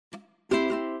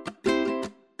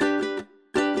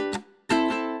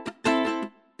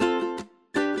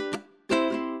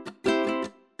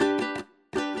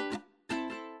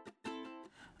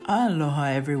Aloha,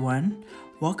 everyone.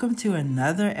 Welcome to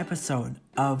another episode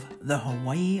of the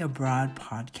Hawaii Abroad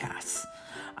podcast.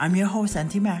 I'm your host,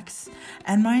 Auntie Max,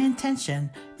 and my intention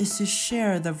is to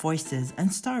share the voices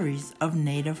and stories of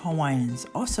Native Hawaiians,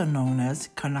 also known as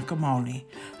Kanaka Maoli,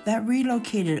 that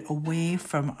relocated away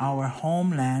from our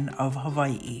homeland of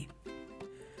Hawaii.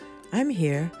 I'm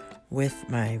here with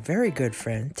my very good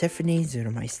friend, Tiffany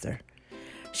Zuttermiester.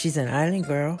 She's an island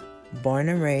girl, born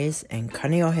and raised in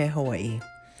Kaneohe, Hawaii,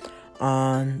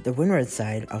 on the windward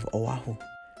side of Oʻahu.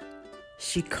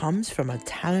 She comes from a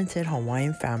talented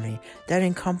Hawaiian family that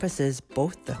encompasses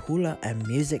both the hula and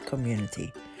music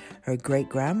community. Her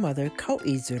great-grandmother,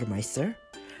 Kau'i Zuttermiester,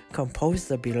 composed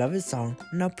the beloved song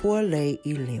Napua Lei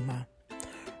I Lima.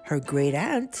 Her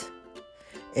great-aunt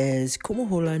is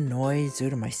Kumuhula Noi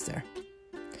Zuttermiester.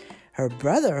 Her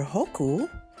brother, Hoku,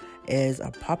 is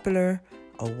a popular,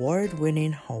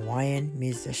 award-winning Hawaiian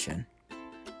musician.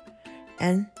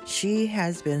 And she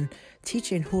has been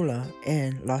teaching hula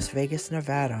in Las Vegas,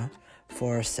 Nevada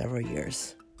for several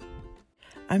years.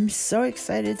 I'm so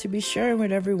excited to be sharing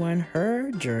with everyone her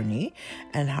journey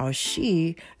and how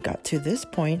she got to this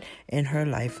point in her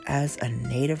life as a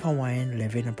Native Hawaiian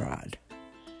living abroad.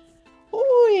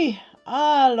 Oi!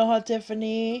 Aloha,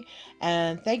 Tiffany,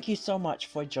 and thank you so much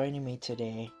for joining me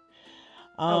today.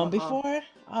 Before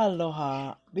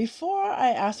I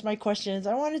ask my questions,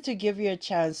 I wanted to give you a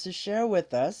chance to share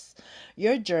with us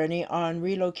your journey on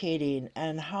relocating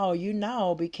and how you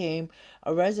now became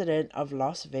a resident of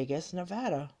Las Vegas,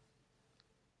 Nevada.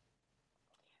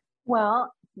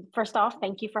 Well, first off,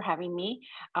 thank you for having me.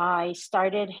 I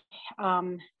started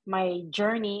my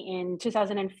journey in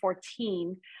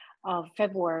 2014 of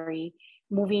February,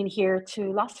 moving here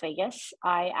to Las Vegas.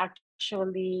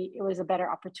 It was a better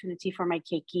opportunity for my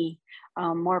keiki,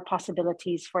 more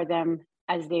possibilities for them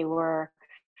as they were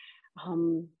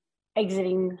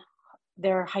exiting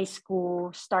their high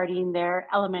school, starting their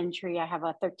elementary. I have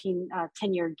a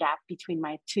 10-year gap between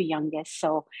my two youngest.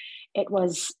 So it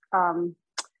was,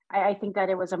 I think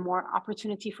that it was a more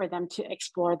opportunity for them to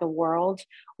explore the world.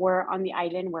 We're on the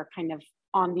island, we're kind of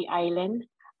on the island.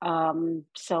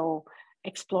 So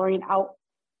exploring out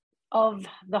of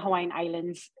the Hawaiian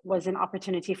Islands was an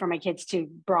opportunity for my kids to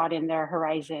broaden their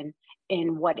horizon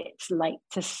in what it's like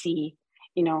to see,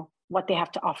 what they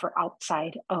have to offer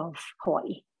outside of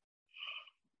Hawaii.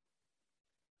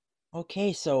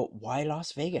 Okay, so why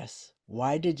Las Vegas?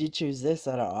 Why did you choose this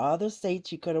out of all the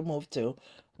states you could have moved to?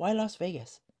 Why Las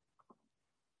Vegas?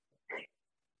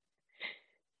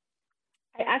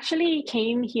 I actually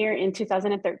came here in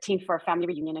 2013 for a family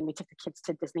reunion, and we took the kids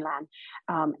to Disneyland.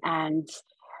 And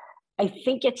I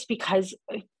think it's because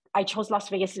I chose Las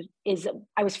Vegas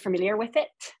I was familiar with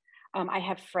it. I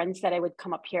have friends that I would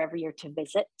come up here every year to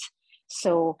visit.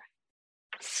 So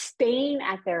staying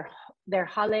at their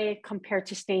hale compared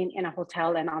to staying in a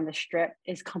hotel and on the strip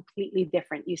is completely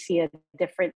different. You see a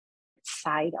different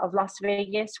side of Las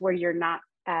Vegas where you're not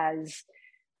as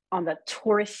on the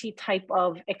touristy type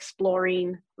of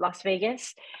exploring Las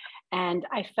Vegas. And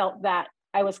I felt that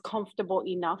I was comfortable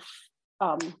enough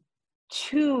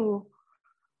to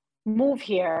move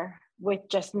here with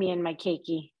just me and my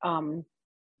keiki,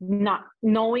 not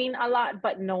knowing a lot,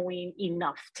 but knowing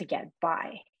enough to get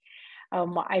by.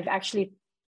 I've actually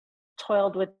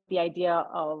toiled with the idea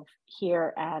of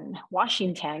here in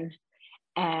Washington,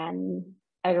 and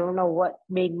I don't know what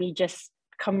made me just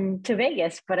come to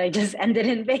Vegas, but I just ended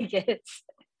in Vegas.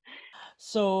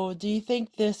 So, do you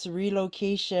think this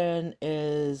relocation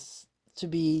is to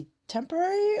be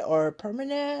temporary or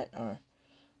permanent, or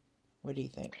what do you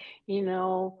think?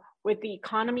 With the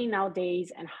economy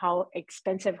nowadays and how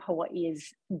expensive Hawaii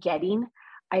is getting,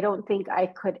 I don't think I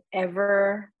could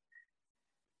ever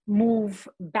move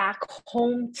back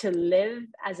home to live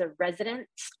as a resident,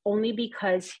 only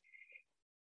because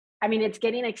it's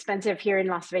getting expensive here in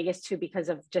Las Vegas too, because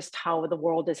of just how the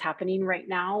world is happening right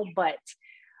now. But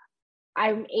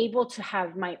I'm able to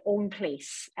have my own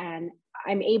place, and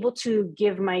I'm able to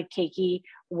give my keiki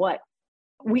what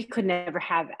we could never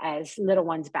have as little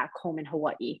ones back home in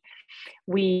Hawaii.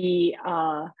 In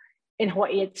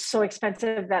Hawaii, it's so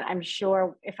expensive that I'm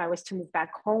sure if I was to move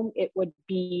back home, it would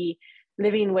be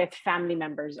living with family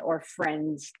members or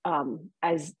friends.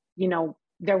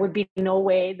 There would be no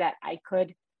way that I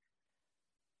could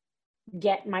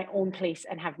get my own place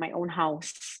and have my own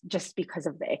house just because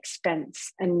of the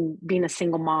expense and being a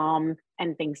single mom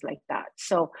and things like that.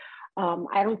 So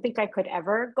I don't think I could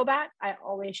ever go back. I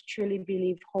always truly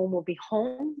believe home will be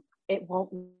home. It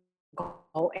won't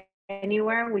go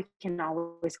anywhere. We can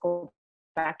always go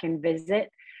back and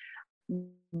visit.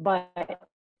 But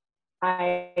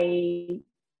I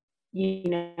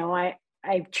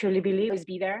I truly believe always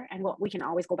be there, and we can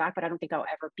always go back, but I don't think I'll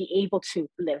ever be able to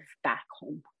live back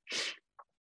home.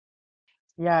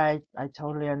 Yeah, I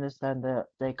totally understand the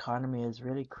economy is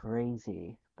really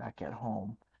crazy back at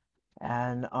home.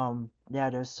 And yeah,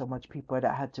 there's so much people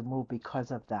that had to move because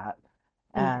of that.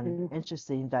 And Mhm.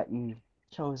 interesting that you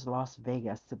chose Las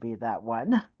Vegas to be that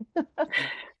one.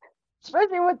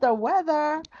 Especially with the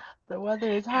weather. The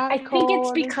weather is I hot, think it's cold, and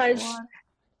so because on.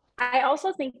 I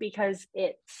also think because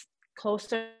it's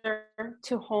closer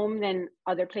to home than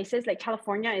other places. Like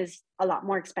California is a lot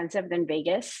more expensive than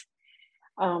Vegas.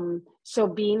 So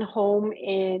being home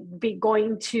and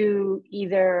going to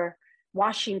either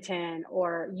Washington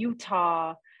or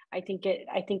Utah, I think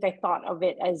I thought of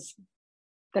it as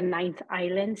the ninth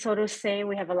island, so to say.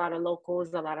 We have a lot of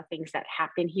locals, a lot of things that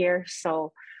happen here.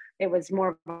 So it was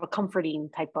more of a comforting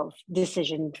type of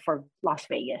decision for Las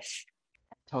Vegas.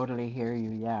 Totally hear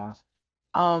you, yeah.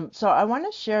 So I want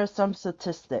to share some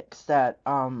statistics that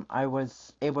I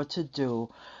was able to do.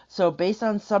 So based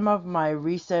on some of my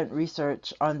recent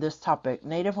research on this topic,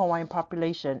 Native Hawaiian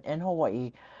population in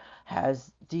Hawaii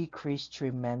has decreased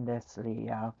tremendously.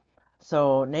 Yeah.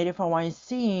 So Native Hawaiians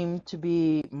seem to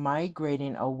be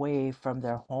migrating away from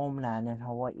their homeland in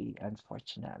Hawaii,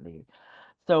 unfortunately.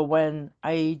 So when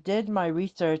I did my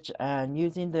research and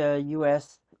using the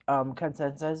U.S.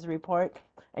 Consensus report,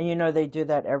 and they do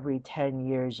that every 10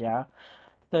 years, yeah.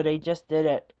 So they just did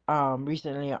it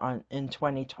recently in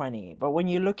 2020. But when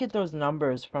you look at those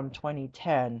numbers from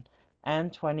 2010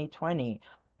 and 2020,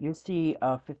 you see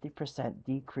a 50%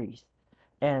 decrease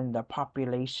in the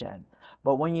population.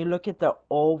 But when you look at the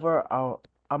overall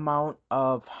amount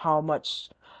of how much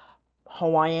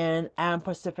Hawaiian and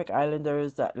Pacific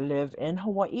Islanders that live in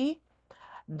Hawaii,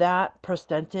 that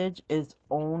percentage is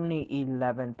only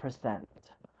 11%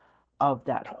 of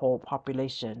that whole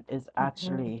population is Mhm.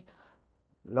 actually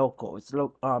locals,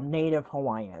 Native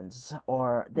Hawaiians,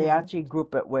 or they Mhm. actually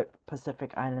group it with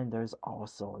Pacific Islanders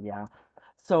also, yeah.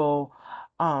 So,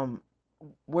 um,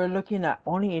 we're looking at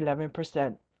only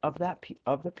 11% of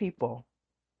of the people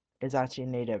is actually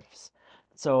natives.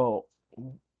 So,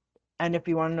 and if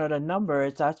you want to know the number,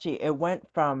 it went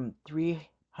from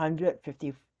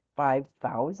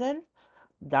 355,000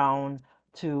 down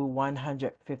to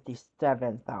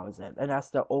 157,000. And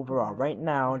that's the overall. Mhm. Right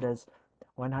now there's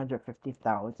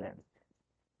 150,000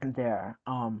 there.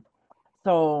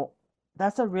 So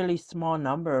that's a really small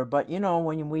number, but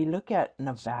when we look at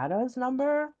Nevada's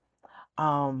number,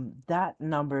 that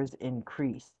number's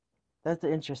increased. That's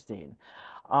interesting.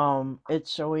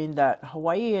 It's showing that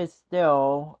Hawaii is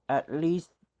still at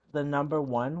least the number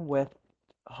one with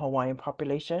Hawaiian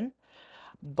population,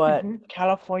 but Mhm.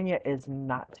 California is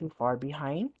not too far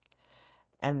behind.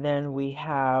 And then we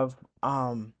have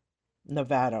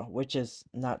Nevada, which is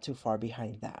not too far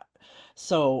behind that.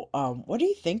 So, what do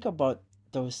you think about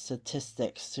those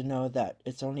statistics to know that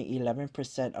it's only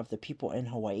 11% of the people in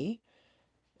Hawaii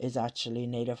is actually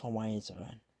Native Hawaiians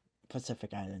or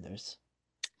Pacific Islanders?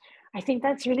 I think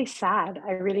that's really sad.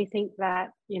 I really think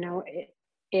that,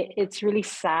 it's really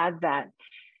sad that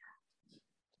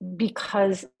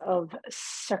because of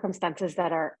circumstances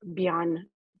that are beyond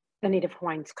the Native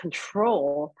Hawaiians'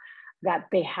 control, that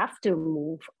they have to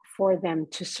move for them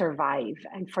to survive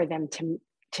and for them to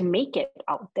make it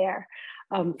out there,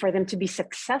 for them to be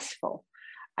successful.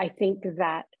 I think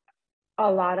that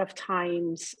a lot of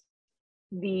times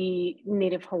the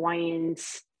Native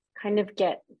Hawaiians kind of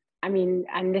get, I mean,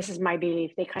 and this is my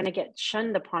belief, they kind of get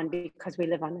shunned upon because we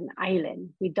live on an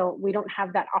island. We don't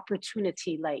have that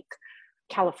opportunity like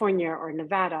California or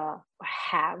Nevada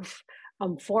have,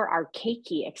 for our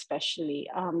keiki, especially.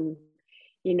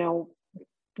 You know,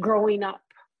 Growing up,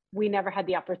 we never had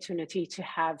the opportunity to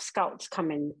have scouts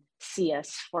come and see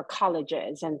us for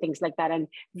colleges and things like that. And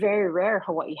very rare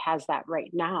Hawaii has that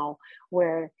right now,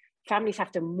 where families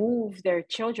have to move their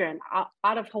children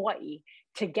out of Hawaii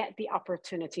to get the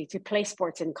opportunity to play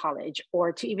sports in college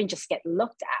or to even just get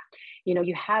looked at.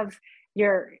 You have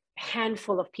your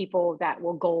handful of people that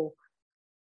will go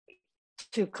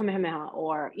to Kamehameha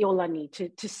or Iolani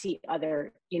to see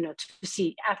other, to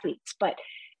see athletes, but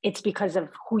it's because of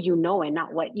who you know and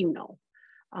not what you know.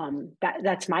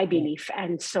 That's my Yeah. belief.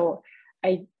 And so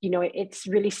it's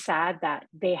really sad that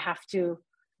they have to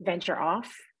venture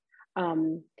off.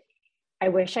 Um, I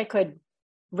wish I could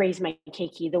raise my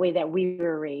keiki the way that we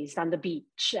were raised on the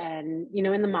beach and,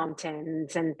 in the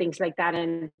mountains and things like that.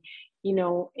 And,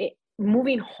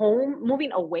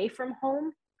 moving away from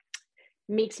home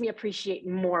makes me appreciate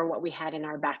more what we had in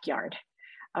our backyard.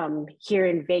 Here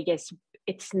in Vegas,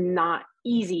 it's not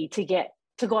easy to get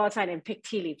to go outside and pick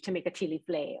tea leaf to make a tea leaf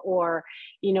lei, or,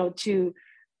 you know, to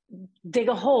dig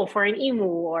a hole for an emu,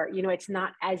 or, you know, it's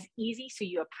not as easy. So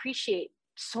you appreciate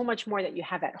so much more that you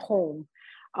have at home.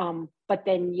 But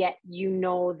then yet, you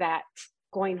know, that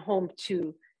going home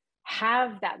to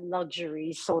have that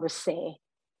luxury, so to say,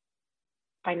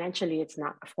 financially, it's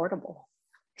not affordable.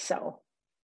 So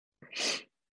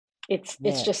it's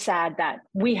Yeah, just sad that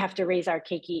we have to raise our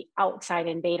keiki outside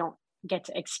and they don't get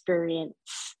to experience,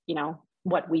 you know,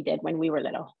 what we did when we were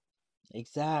little.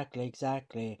 exactly,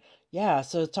 exactly. Yeah,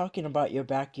 so talking about your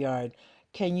backyard,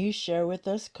 can you share with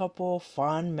us a couple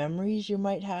fond memories you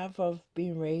might have of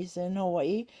being raised in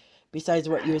Hawaii, besides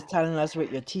what you was telling us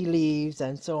with your tea leaves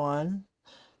and so on?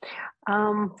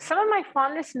 Some of my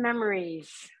fondest memories,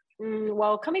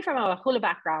 well, coming from a hula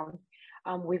background,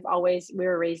 we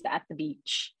were raised at the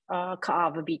beach,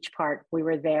 Ka'ava Beach Park. We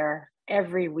were there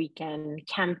every weekend,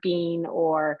 camping,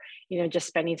 or, you know, just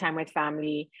spending time with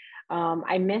family.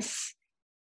 I miss,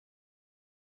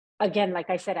 again, like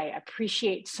I said, I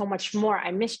appreciate so much more.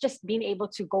 I miss just being able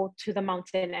to go to the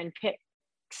mountain and pick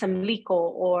some liko,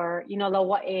 or, you know,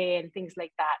 lauae and things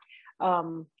like that,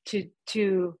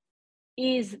 to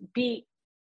be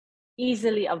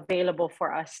easily available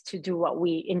for us to do what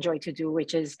we enjoy to do,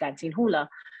 which is dancing hula.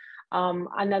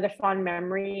 Another fond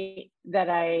memory that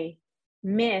I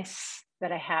miss,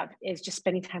 that I have, is just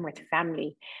spending time with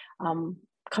family. Um,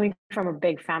 Coming from a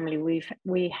big family,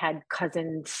 we had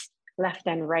cousins left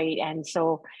and right, and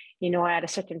so, you know, at a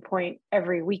certain point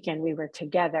every weekend we were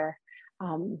together,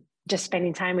 just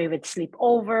spending time. We would sleep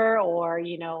over, or,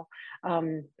 you know,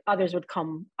 others would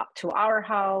come up to our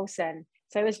house, and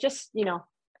so it was just, you know,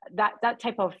 that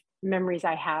type of memories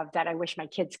I have that I wish my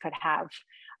kids could have,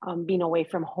 being away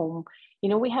from home. You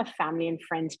know, we have family and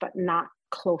friends, but not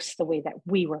close the way that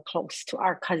we were close to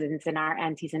our cousins and our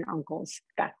aunties and uncles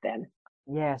back then.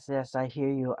 Yes, yes, I hear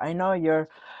you. I know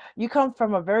you come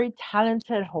from a very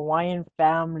talented Hawaiian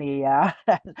family, yeah.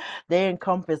 They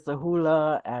encompass the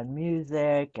hula and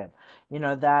music and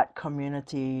that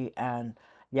community, and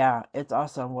yeah, it's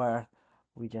awesome where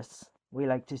we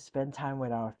like to spend time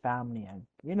with our family, and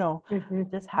Hmm.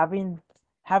 just having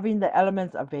the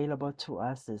elements available to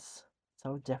us is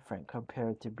so different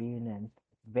compared to being in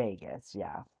Vegas,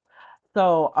 yeah.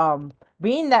 So,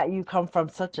 being that you come from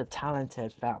such a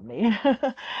talented family,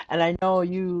 and I know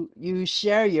you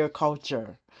share your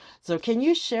culture, so can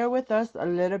you share with us a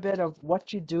little bit of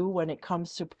what you do when it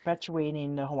comes to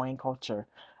perpetuating the Hawaiian culture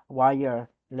while you're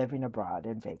living abroad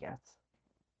in Vegas?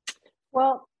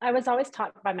 Well, I was always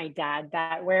taught by my dad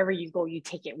that wherever you go, you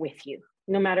take it with you.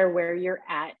 No matter where you're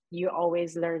at, you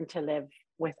always learn to live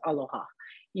with aloha.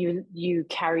 You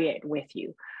carry it with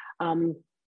you. Um,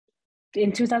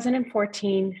 in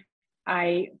 2014,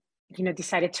 I, you know,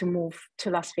 decided to move to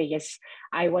Las Vegas.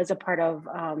 I was a part of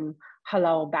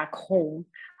Halal back home,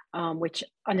 which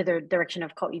under the direction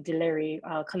of Kau'i Deleri,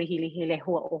 Kalihili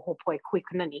Lehua Oho Poi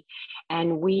Kuikunani.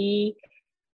 And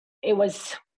it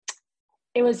was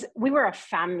we were a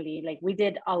family. Like, we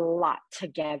did a lot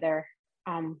together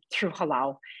through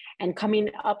halal. And coming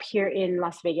up here in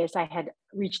Las Vegas, I had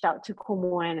reached out to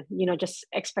Kumu and, you know, just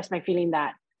expressed my feeling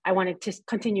that I wanted to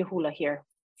continue hula here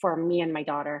for me and my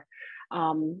daughter.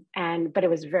 And but it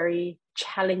was very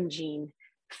challenging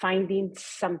finding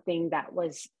something that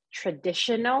was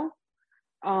traditional,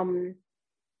 um,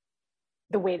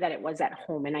 the way that it was at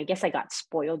home. And I guess I got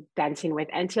spoiled dancing with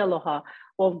Auntie Aloha.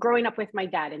 Well, growing up with my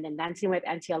dad and then dancing with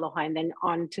Auntie Aloha and then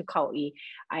on to Kauai,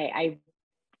 I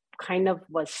kind of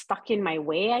was stuck in my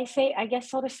way, I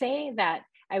guess, so to say, that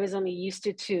I was only used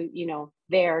to, you know,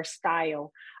 their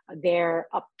style, their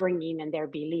upbringing and their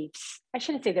beliefs. I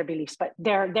shouldn't say their beliefs, but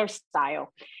their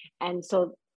style. And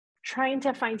so trying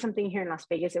to find something here in Las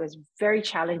Vegas, it was very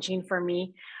challenging for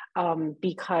me,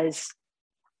 because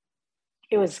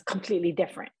it was completely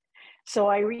different. So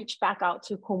I reached back out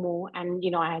to Kumu, and,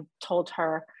 you know, I had told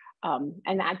her,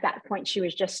 and at that point she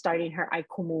was just starting her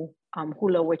Aikumu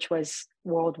hula, which was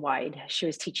worldwide. She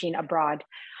was teaching abroad.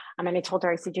 And I told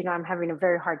her, I said, you know, I'm having a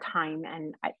very hard time,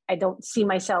 and I don't see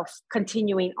myself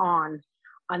continuing on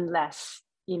unless,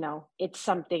 you know, it's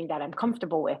something that I'm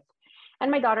comfortable with.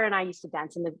 And my daughter and I used to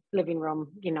dance in the living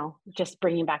room, you know, just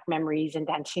bringing back memories and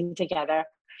dancing together.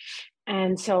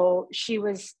 And so she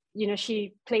was, you know,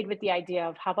 she played with the idea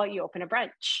of, how about you open a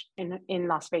branch in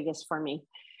Las Vegas for me?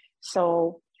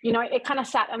 So, you know, it kind of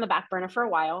sat on the back burner for a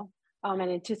while. And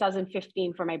in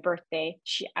 2015, for my birthday,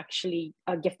 she actually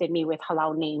gifted me with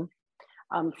halal name,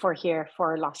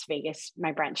 for Las Vegas,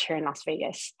 my branch here in Las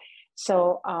Vegas.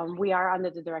 So we are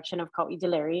under the direction of Kau'i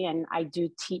Deleri, and I do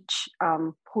teach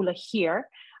hula here.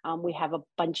 We have a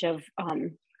bunch of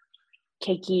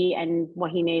keiki and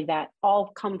wahine that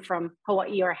all come from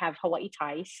Hawaii or have Hawaii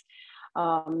ties,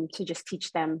 to just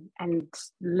teach them and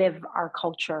live our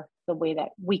culture the way that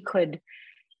we could,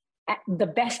 the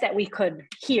best that we could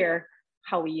here,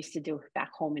 how we used to do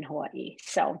back home in Hawaii.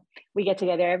 So we get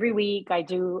together every week. I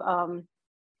do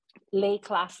lay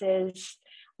classes.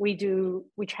 We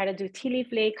try to do tea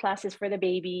leaf lay classes for the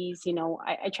babies. You know,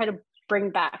 I try to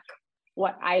bring back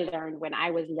what I learned when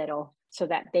I was little so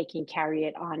that they can carry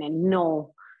it on and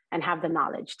know and have the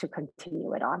knowledge to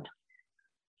continue it on.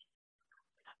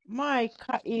 My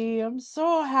Ka'i, I'm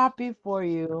so happy for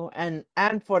you and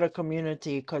for the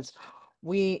community because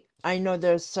I know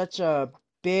there's such a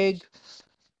big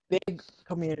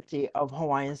community of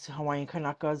Hawaiian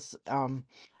Kanakas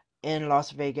in Las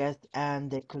Vegas,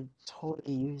 and they could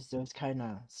totally use those kind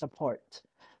of support.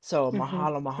 So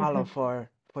Mm-hmm. mahalo Mm-hmm.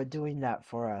 for doing that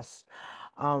for us.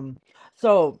 Um,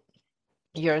 so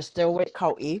you're still with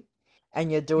Kau'i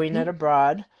and you're doing it Mm-hmm.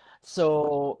 abroad.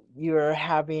 So you're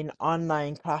having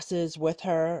online classes with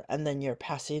her and then you're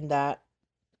passing that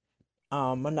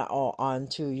on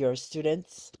to your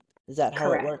students. Is that how it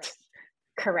Correct. works?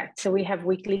 Correct. So we have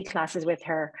weekly classes with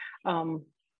her,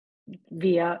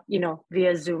 via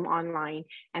Zoom online,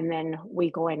 and then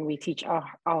we go and we teach our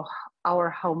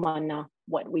haumana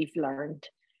what we've learned.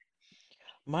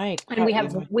 My And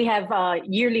Ka'i, we have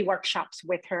yearly workshops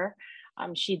with her.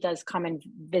 She does come and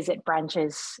visit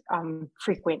branches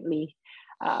frequently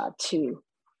to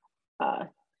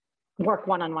work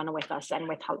one-on-one with us and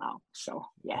with Halal. So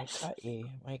yes.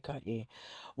 My ka'i.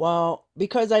 Well,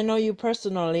 because I know you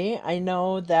personally, I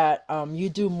know that you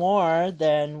do more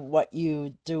than what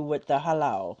you do with the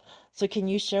halal. So can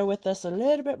you share with us a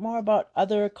little bit more about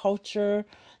other culture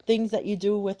things that you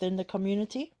do within the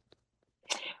community?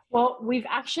 Well, I've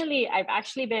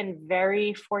actually been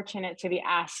very fortunate to be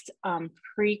asked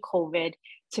pre-COVID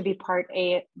to be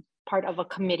part of a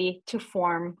committee at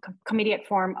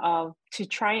form of to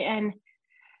try and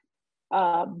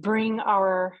bring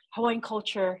our Hawaiian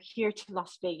culture here to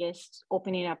Las Vegas,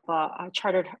 opening up a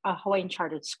Hawaiian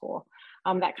chartered school.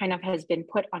 That kind of has been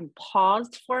put on pause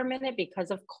for a minute because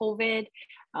of COVID,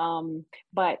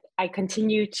 but I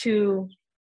continue to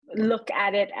look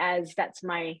at it as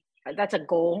that's a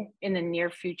goal in the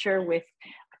near future with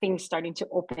things starting to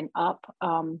open up.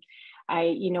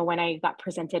 When I got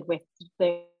presented with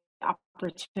the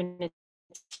opportunity,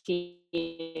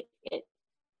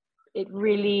 it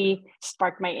really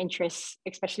sparked my interest,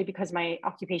 especially because my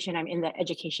occupation, I'm in the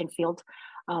education field.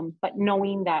 But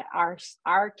knowing that our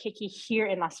keiki here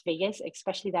in Las Vegas,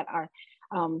 especially that our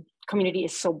community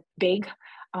is so big,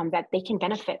 that they can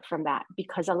benefit from that,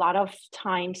 because a lot of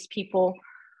times people,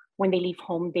 when they leave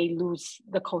home, they lose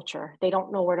the culture. They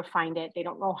don't know where to find it. They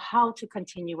don't know how to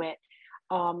continue it.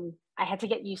 I had to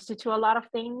get used to a lot of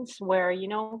things where,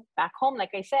 back home,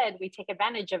 like I said, we take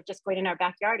advantage of just going in our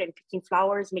backyard and picking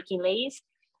flowers, making leis,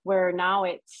 where now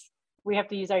we have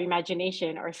to use our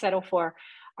imagination or settle for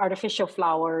artificial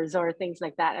flowers or things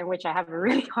like that, in which I have a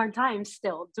really hard time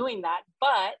still doing that.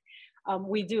 But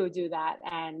we do that.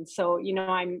 And so,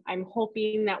 I'm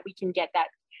hoping that we can get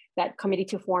that committee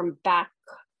to form back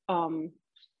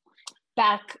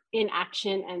in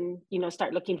action and,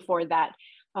 start looking for that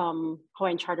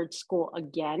Hawaiian chartered school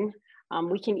again.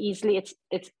 We can easily,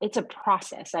 it's a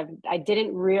process. I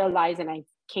didn't realize, and I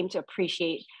came to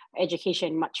appreciate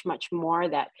education much more,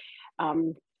 that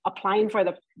applying for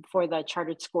the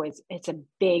chartered school it's a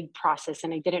big process,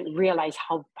 and I didn't realize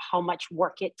how much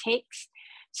work it takes.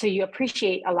 So you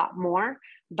appreciate a lot more,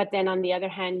 but then on the other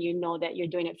hand, you know that you're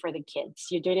doing it for the kids.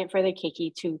 You're doing it for the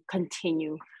keiki to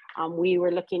continue. We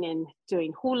were looking in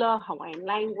doing hula, Hawaiian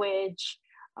language,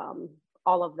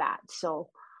 all of that. So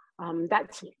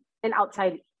that's an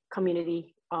outside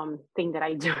community thing that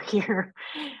I do here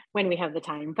when we have the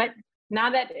time. But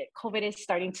now that COVID is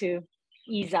starting to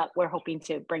ease up, we're hoping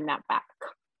to bring that back.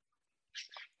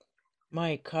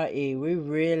 My Ka'i, we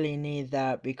really need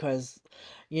that because,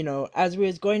 as we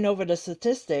was going over the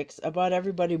statistics about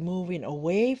everybody moving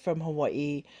away from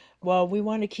Hawaii, well, we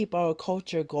want to keep our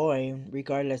culture going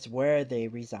regardless where they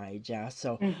reside, yeah.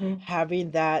 So Mm-hmm.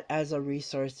 having that as a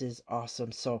resource is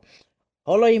awesome. So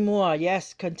Oloimua,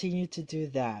 yes, continue to do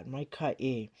that. My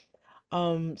Ka'i.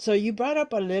 So you brought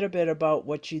up a little bit about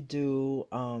what you do,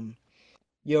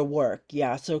 your work,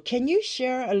 yeah. So can you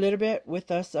share a little bit with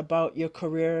us about your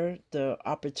career, the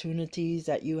opportunities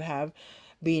that you have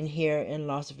being here in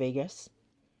Las Vegas?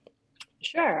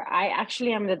 Sure. I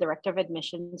actually am the director of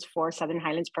admissions for Southern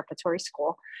Highlands Preparatory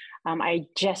School. I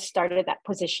just started that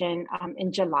position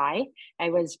in July.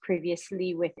 I was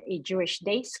previously with a Jewish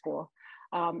day school.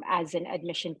 as an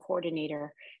admission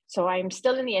coordinator. So I'm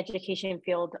still in the education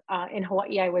field. In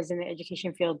Hawaii, I was in the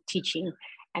education field teaching.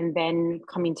 And then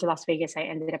coming to Las Vegas, I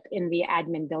ended up in the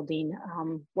admin building,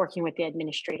 working with the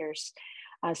administrators.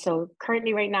 So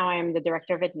currently right now, I am the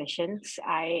director of admissions.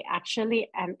 I actually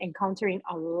am encountering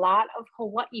a lot of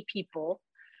Hawaii people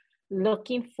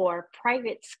looking for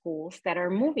private schools that are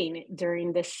moving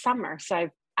during this summer. So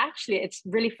it's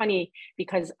really funny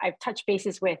because I've touched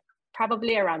bases with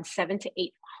probably around 7 to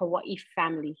 8 Hawaii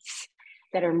families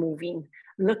that are moving,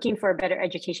 looking for a better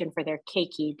education for their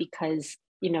keiki because,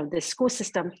 the school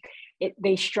system,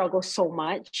 they struggle so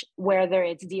much, whether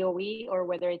it's DOE or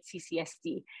whether it's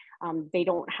CCSD. They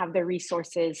don't have the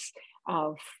resources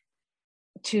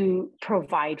to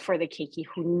provide for the keiki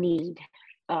who need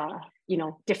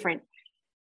different,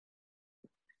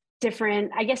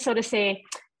 I guess, so to say,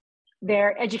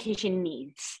 their education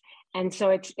needs. And so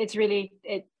it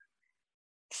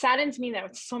saddens me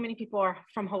that so many people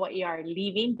from Hawaii are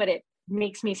leaving, but it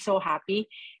makes me so happy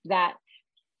that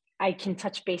I can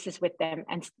touch bases with them,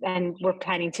 and we're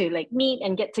planning to meet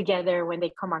and get together when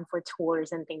they come on for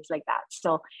tours and things like that.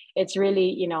 So it's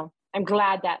really, I'm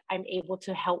glad that I'm able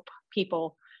to help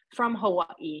people from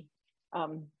Hawaii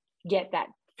get that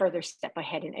further step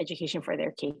ahead in education for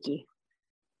their keiki.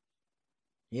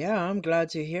 Yeah, I'm glad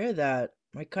to hear that.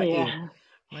 My ka'i. Yeah.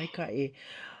 My ka'i.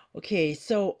 Okay,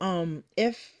 so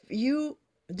if you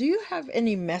do you have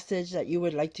any message that you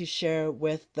would like to share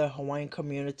with the Hawaiian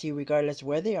community, regardless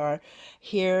where they are,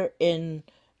 here in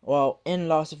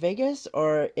Las Vegas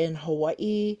or in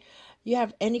Hawaii? You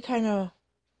have any kind of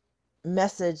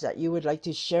message that you would like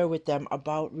to share with them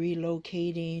about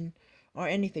relocating or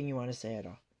anything you want to say at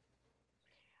all?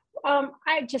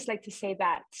 I'd just like to say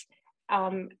that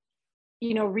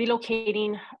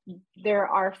relocating, there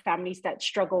are families that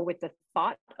struggle with the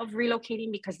thought of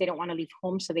relocating because they don't want to leave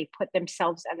home. So they put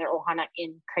themselves and their ohana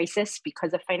in crisis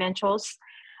because of financials.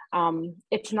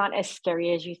 It's not as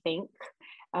scary as you think.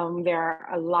 There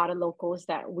are a lot of locals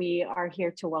that we are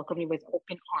here to welcome you with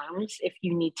open arms if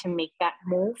you need to make that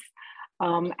move.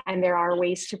 And there are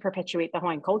ways to perpetuate the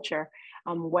Hawaiian culture,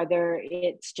 whether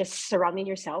it's just surrounding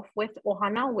yourself with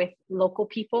ohana, with local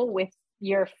people, with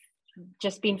your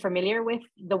just being familiar with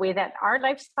the way that our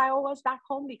lifestyle was back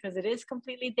home, because it is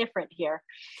completely different here.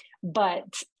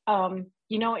 But,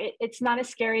 it's not as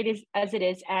scary as it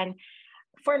is. And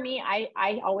for me,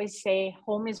 I always say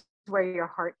home is where your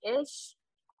heart is.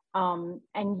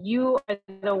 And you are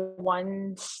the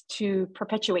ones to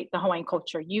perpetuate the Hawaiian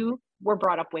culture. You were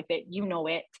brought up with it,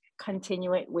 it,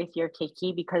 continue it with your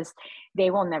keiki because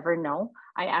they will never know.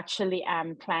 I actually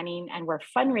am planning, and we're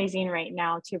fundraising right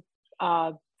now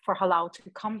for halal to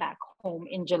come back home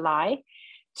in July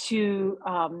to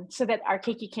so that our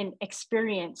keiki can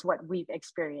experience what we've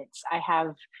experienced. I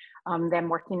have them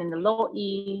working in the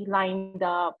lo'i lined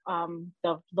up,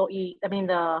 the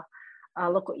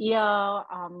local ia.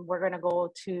 We're going to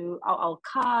go to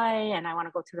Oʻahu, and I want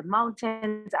to go to the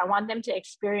mountains. I want them to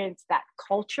experience that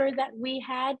culture that we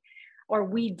had, or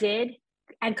we did,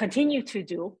 and continue to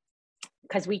do,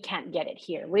 because we can't get it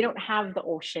here. We don't have the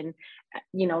ocean,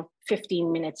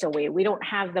 15 minutes away. We don't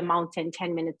have the mountain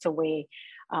 10 minutes away.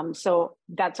 So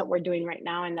that's what we're doing right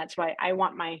now. And that's why I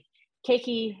want my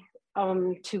keiki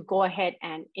to go ahead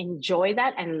and enjoy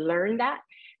that and learn that,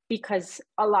 because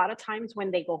a lot of times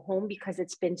when they go home, because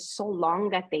it's been so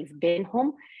long that they've been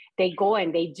home, they go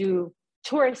and they do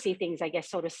touristy things, I guess,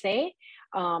 so to say.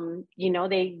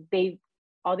 They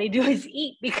all they do is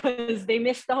eat because they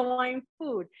miss the Hawaiian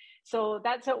food. So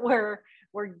that's what we're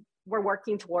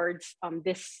working towards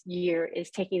this year,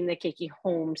 is taking the keiki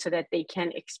home so that they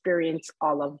can experience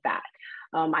all of that.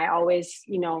 I always,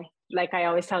 I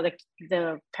always tell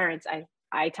the parents,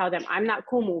 I tell them I'm not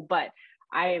kumu, but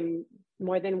I am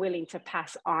more than willing to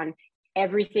pass on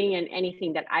everything and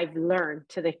anything that I've learned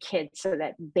to the kids so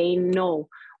that they know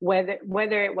whether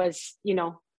it was,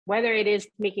 whether it is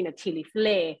making a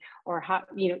tilifle or how,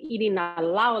 eating a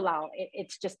laulau,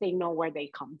 it's just they know where they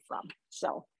come from.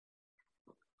 So.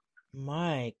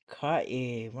 My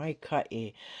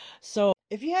ka'i. So,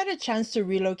 if you had a chance to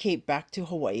relocate back to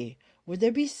Hawaii, would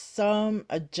there be some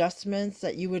adjustments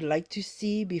that you would like to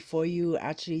see before you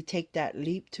actually take that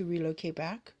leap to relocate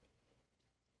back?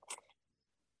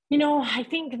 I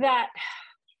think that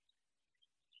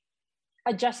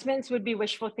adjustments would be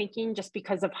wishful thinking just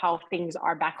because of how things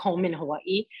are back home in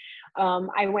Hawaii.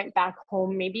 I went back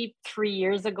home maybe 3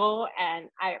 years ago, and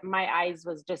my eyes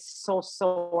was just so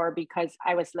sore because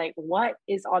I was like, what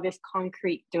is all this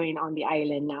concrete doing on the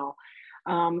island now?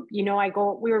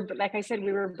 We were, like I said,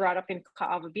 we were brought up in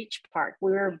Ka'ava Beach Park.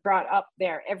 We were brought up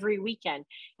there every weekend.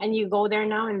 And you go there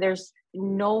now and there's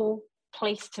no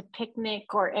place to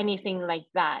picnic or anything like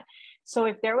that. So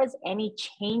if there was any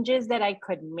changes that I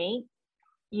could make,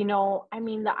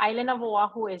 the island of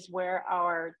Oahu is where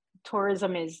our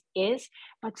tourism is,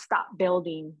 but stop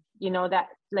building, that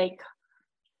like,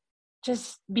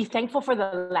 just be thankful for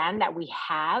the land that we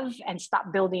have and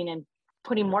stop building and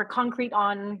putting more concrete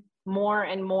on more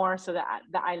and more so that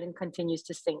the island continues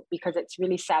to sink, because it's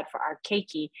really sad for our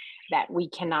keiki that we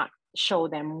cannot show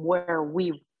them where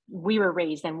we were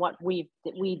raised and what we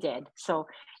did. So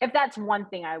if that's one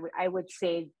thing I would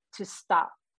say, to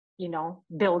stop,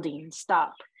 building,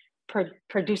 stop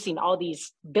producing all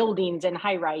these buildings and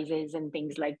high rises and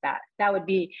things like that. That would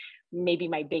be maybe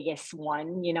my biggest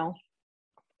one.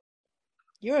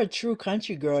 You're a true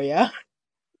country girl, yeah?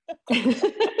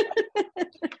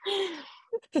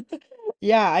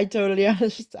 Yeah, I totally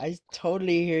understand. I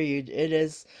totally hear you. It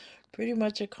is pretty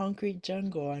much a concrete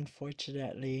jungle,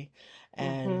 unfortunately.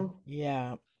 And Mm-hmm.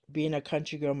 yeah, being a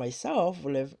country girl myself,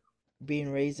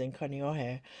 being raised in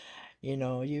Kaneohe,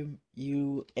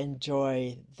 you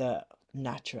enjoy the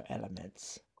natural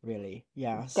elements, really.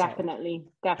 Yeah, so Definitely,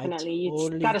 I definitely. You got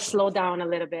totally, to slow down a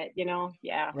little bit,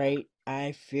 Yeah. right?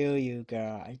 I feel you,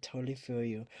 girl. I totally feel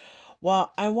you.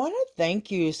 Well, I want to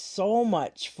thank you so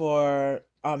much for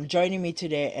joining me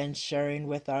today and sharing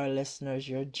with our listeners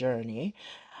your journey.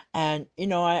 And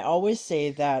I always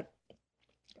say that,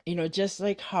 just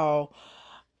like how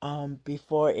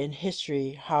before in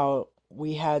history, how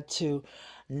we had to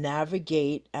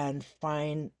navigate and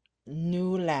find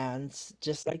new lands,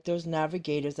 just like those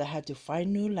navigators that had to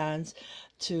find new lands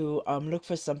to look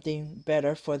for something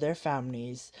better for their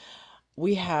families.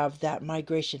 We have that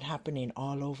migration happening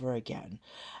all over again.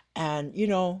 And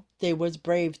they was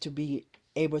brave to be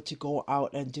able to go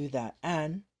out and do that.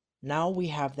 And now we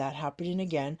have that happening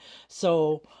again.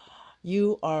 So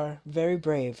you are very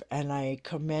brave, and I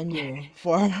commend you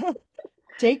for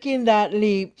taking that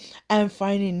leap and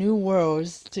finding new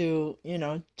worlds to,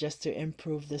 just to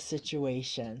improve the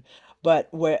situation. But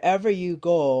wherever you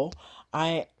go,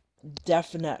 I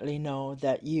definitely know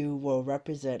that you will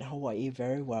represent Hawaii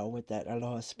very well with that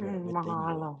aloha spirit within you.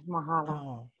 Mahalo, mahalo.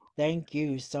 Oh, thank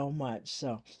you so much.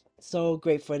 So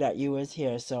grateful that you was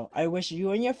here. So I wish you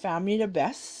and your family the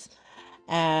best,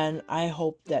 and I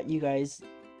hope that you guys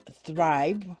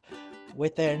thrive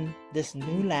within this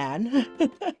new land.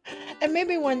 And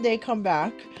maybe one day come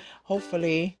back.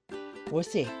 Hopefully, we'll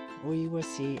see. We will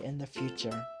see in the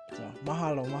future. So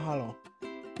mahalo, mahalo.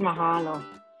 Mahalo.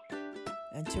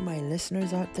 And to my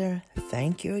listeners out there,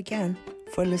 thank you again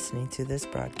for listening to this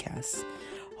broadcast.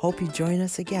 Hope you join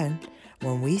us again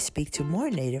when we speak to more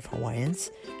Native Hawaiians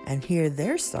and hear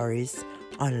their stories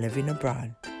on living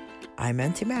abroad. I'm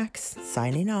Auntie Max,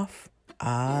 signing off.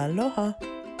 Aloha.